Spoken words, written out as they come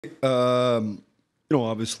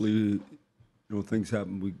Obviously, things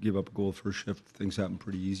happen. We give up a goal first shift. Things happen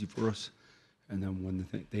pretty easy for us, and then when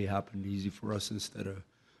they happened easy for us, instead of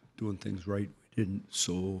doing things right, we didn't.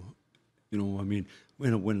 So, we ended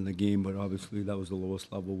up winning the game, but obviously that was the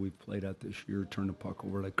lowest level we've played at this year. Turned the puck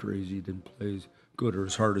over like crazy. Didn't play as good or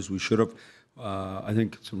as hard as we should have. I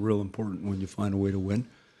think it's real important when you find a way to win,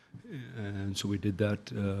 and so we did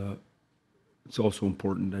that. It's also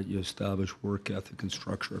important that you establish work ethic and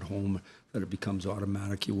structure at home, that it becomes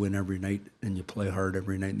automatic. You win every night and you play hard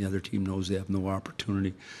every night, and the other team knows they have no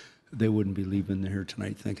opportunity. They wouldn't be leaving here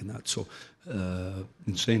tonight thinking that. So,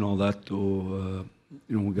 in saying all that, though,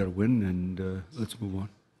 we got to win, and let's move on.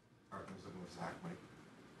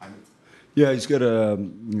 Yeah, he's got I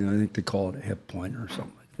think they call it a hip pointer or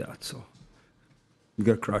something like that. So, we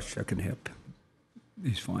got a cross-checking hip.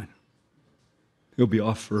 He's fine. He'll be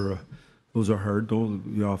off for. Those are hard, though.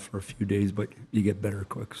 You're off for a few days, but you get better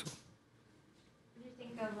quick. So. What do you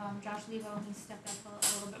think of Josh Levo when he stepped up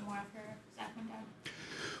a little bit more after Zach went down?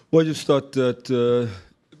 Well, I just thought that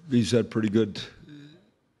he's had pretty good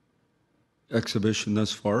exhibition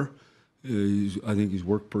thus far. I think he's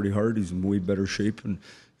worked pretty hard. He's in way better shape, and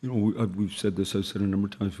we've said this. I've said a number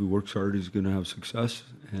of times. If he works hard, he's going to have success,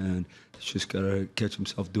 and he's just got to catch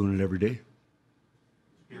himself doing it every day.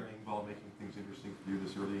 Carrying ball, making things interesting for you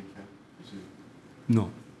this early in camp. No,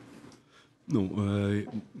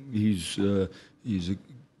 he's a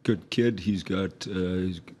good kid. He's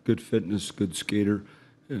good fitness, good skater.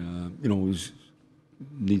 He's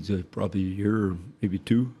needs probably a year or maybe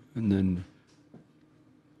two, and then.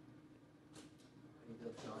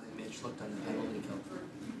 Mitch looked on the penalty kill.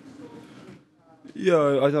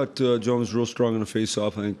 Yeah, I thought John was real strong in the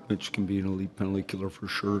face-off. I think Mitch can be an elite penalty killer for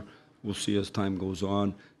sure. We'll see as time goes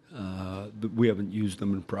on. We haven't used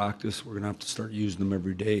them in practice. We're going to have to start using them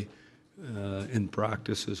every day in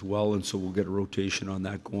practice as well, and so we'll get a rotation on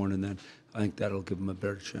that going, and then I think that'll give them a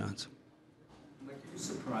better chance. Mike, are you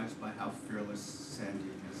surprised by how fearless Sandy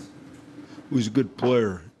is? He's a good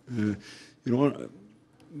player. You know what?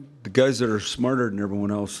 The guys that are smarter than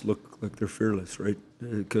everyone else look like they're fearless, right?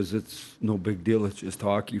 Because it's no big deal. It's just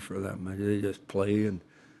hockey for them. They just play, and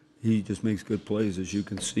he just makes good plays, as you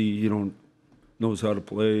can see. Knows how to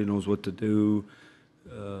play, knows what to do,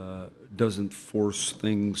 doesn't force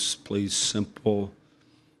things, plays simple.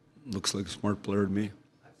 Looks like a smart player to me.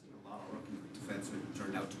 I've seen a lot of rookie defensemen who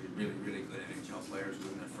turned out to be really, really good NHL players who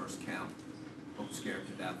in their first camp looked scared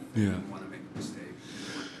to death. Yeah. Didn't want to make a mistake.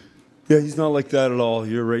 Yeah, he's not like that at all.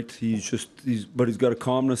 You're right. But he's got a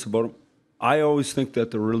calmness about him. I always think that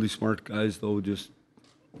the really smart guys, though,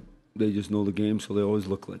 they just know the game, so they always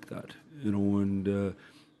look like that. And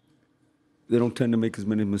they don't tend to make as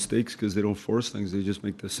many mistakes because they don't force things. They just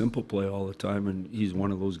make the simple play all the time, and he's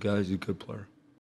one of those guys. He's a good player.